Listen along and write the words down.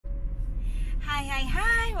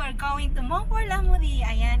Hi! We're going to Monfort.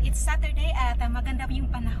 Ayan, it's Saturday at maganda yung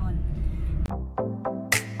panahon.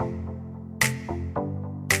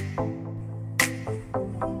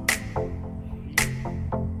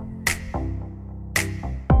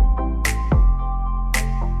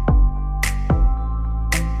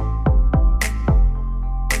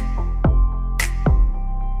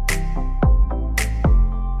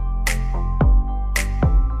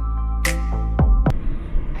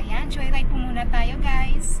 Tayo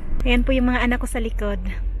guys. Ayan po yung mga anak ko sa likod.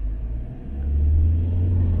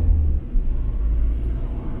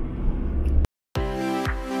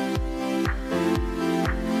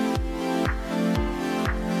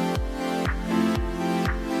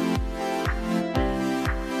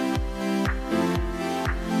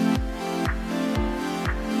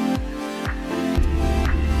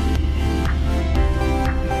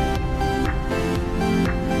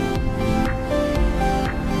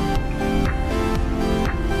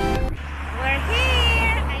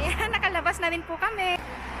 Na rin po kami.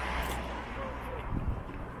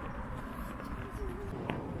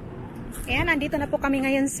 Ayan, nandito na po kami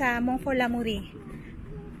ngayon sa Monfort.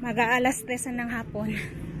 Mag-aalas 3 ng hapon.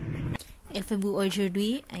 El Febu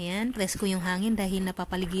aujourd'hui, ayan, presko yung hangin dahil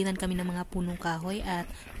napapaligiran kami ng mga punong kahoy at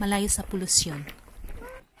malayo sa polusyon.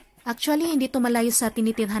 Actually, hindi to malayo sa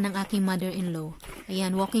tinitirhan ng aking mother-in-law.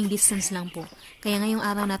 Ayan, walking distance lang po. Kaya ngayong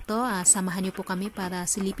araw na to, samahan niyo po kami para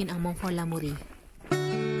silipin ang Monfort.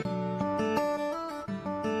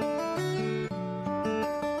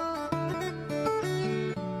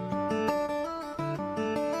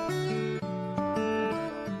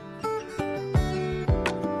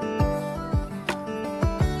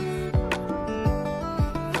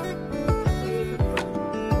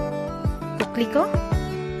 Kukliko?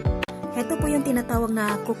 Ito po yung tinatawag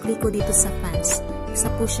na kukliko dito sa France. Isa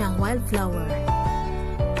po siyang wildflower.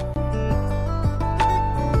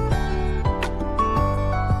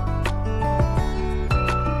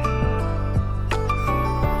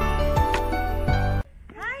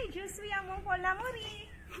 Hi! Je suis à Monfort.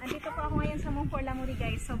 Andito po ako ngayon sa Monfort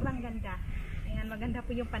guys. Sobrang ganda. Ayan, maganda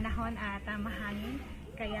po yung panahon at mahangin.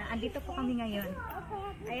 Kaya andito po kami ngayon.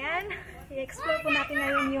 Ayan, i-explore po natin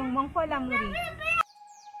ngayon yung Monfort.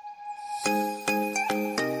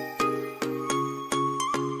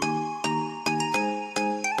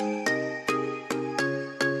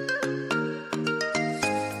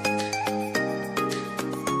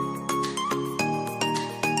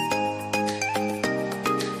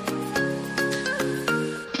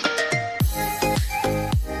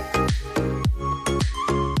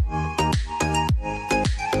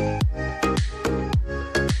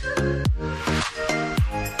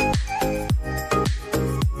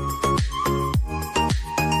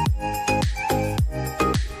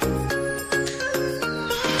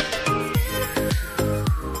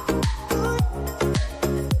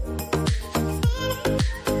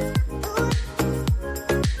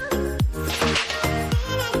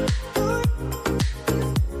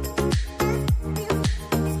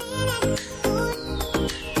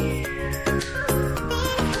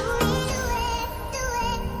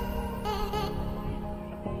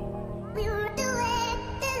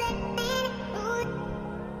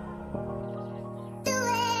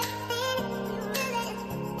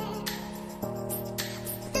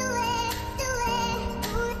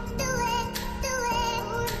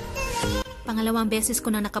 Pangalawang beses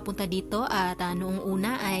ko na nakapunta dito at noong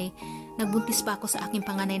una ay nagbuntis pa ako sa aking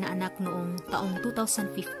panganay na anak noong taong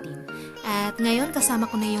 2015. At ngayon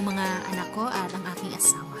kasama ko na yung mga anak ko at ang aking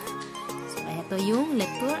asawa. So ito yung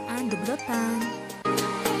lecture and dublotan.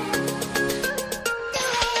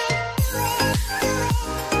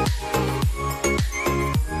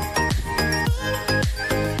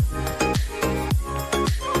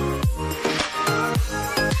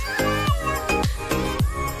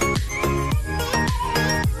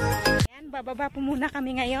 Bababa po muna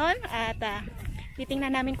kami ngayon at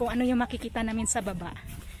titingnan namin kung ano yung makikita namin sa baba.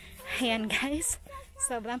 Ayan guys,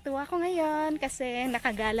 sobrang tuwa ko ngayon kasi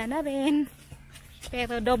nakagala na rin.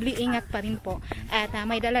 Pero doble ingat pa rin po. At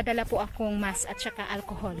may dala-dala po akong mask at saka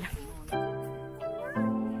alcohol.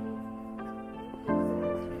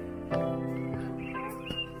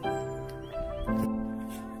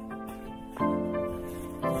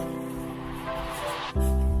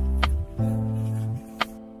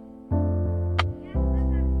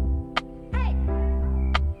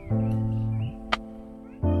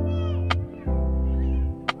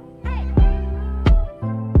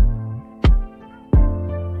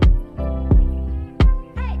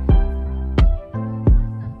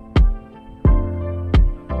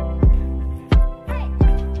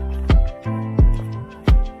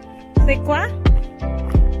 C'est quoi?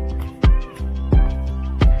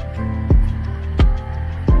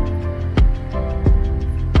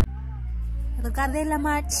 Cardela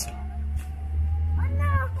March.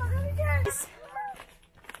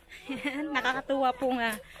 Nakakatuwa po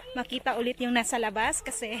nga makita ulit yung nasa labas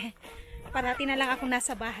kasi parati na lang ako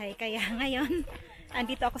nasa bahay. Kaya ngayon,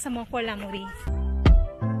 andito ako sa Monfort Lamuri.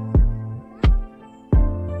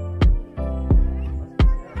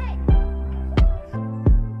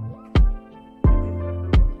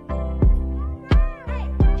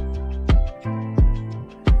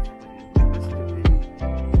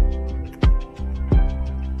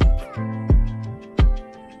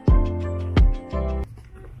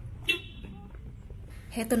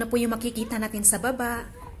 Heto na po yung makikita natin sa baba.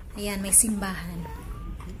 Ayan, may simbahan.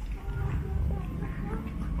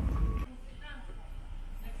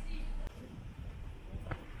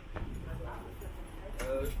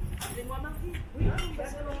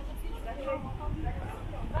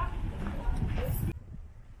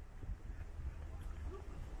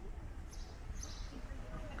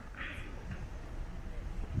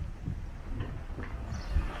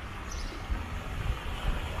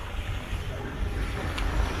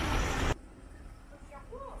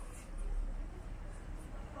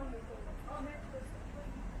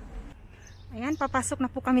 Ayan, papasok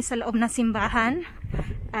na po kami sa loob ng simbahan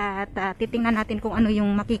at titingnan natin kung ano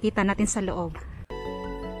yung makikita natin sa loob.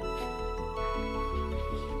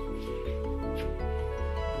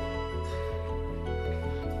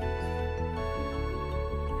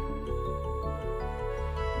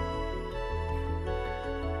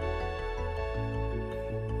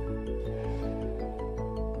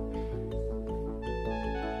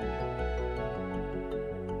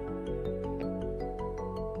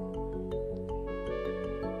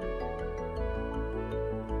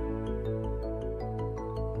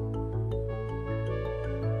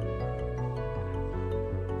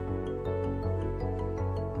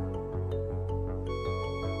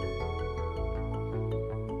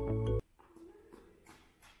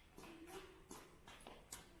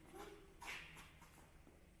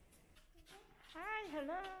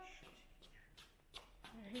 Hello.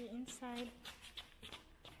 We're inside.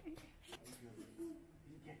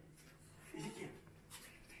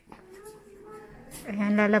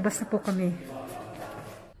 Ayan, lalabas na po kami.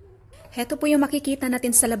 Heto po yung makikita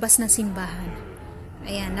natin sa labas ng simbahan.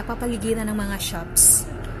 Ayan, napapaligiran ng mga shops.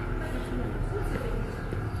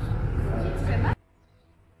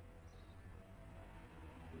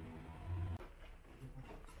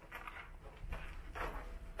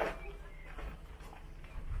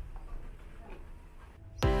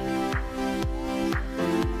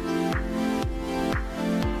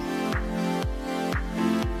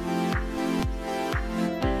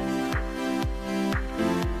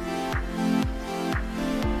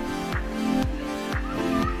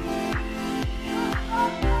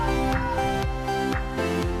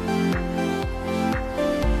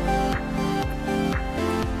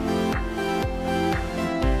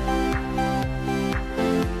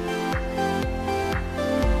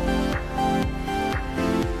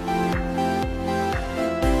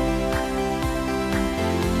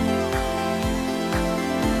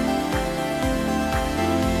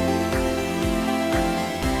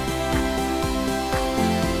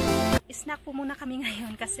 Snack po muna kami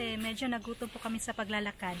ngayon kasi medyo nagutom po kami sa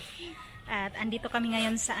paglalakad. At andito kami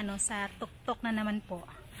ngayon sa sa tuktok na naman po.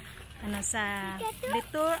 Sa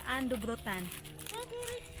Glittery and Dubrotan.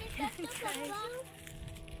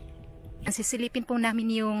 Sisilipin po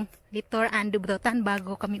namin yung Glittery and Dubrotan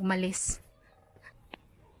bago kami umalis.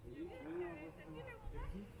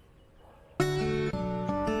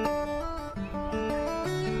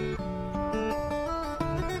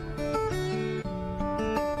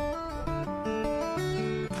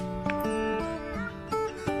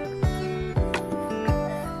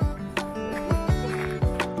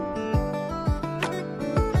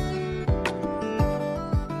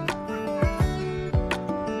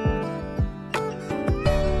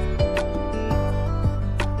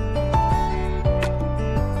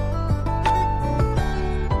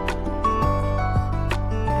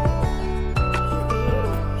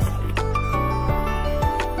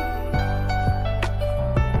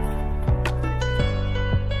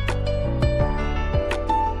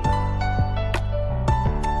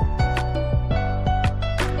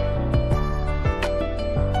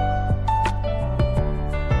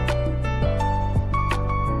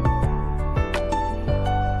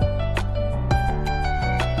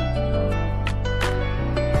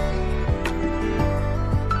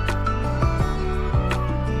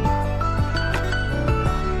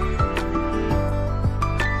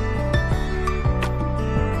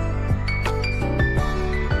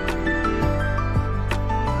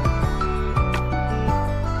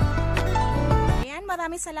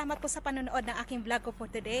 maraming salamat po sa panonood ng aking vlog ko for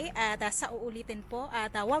today at sa uulitin po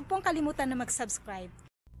at huwag pong kalimutan na mag-subscribe.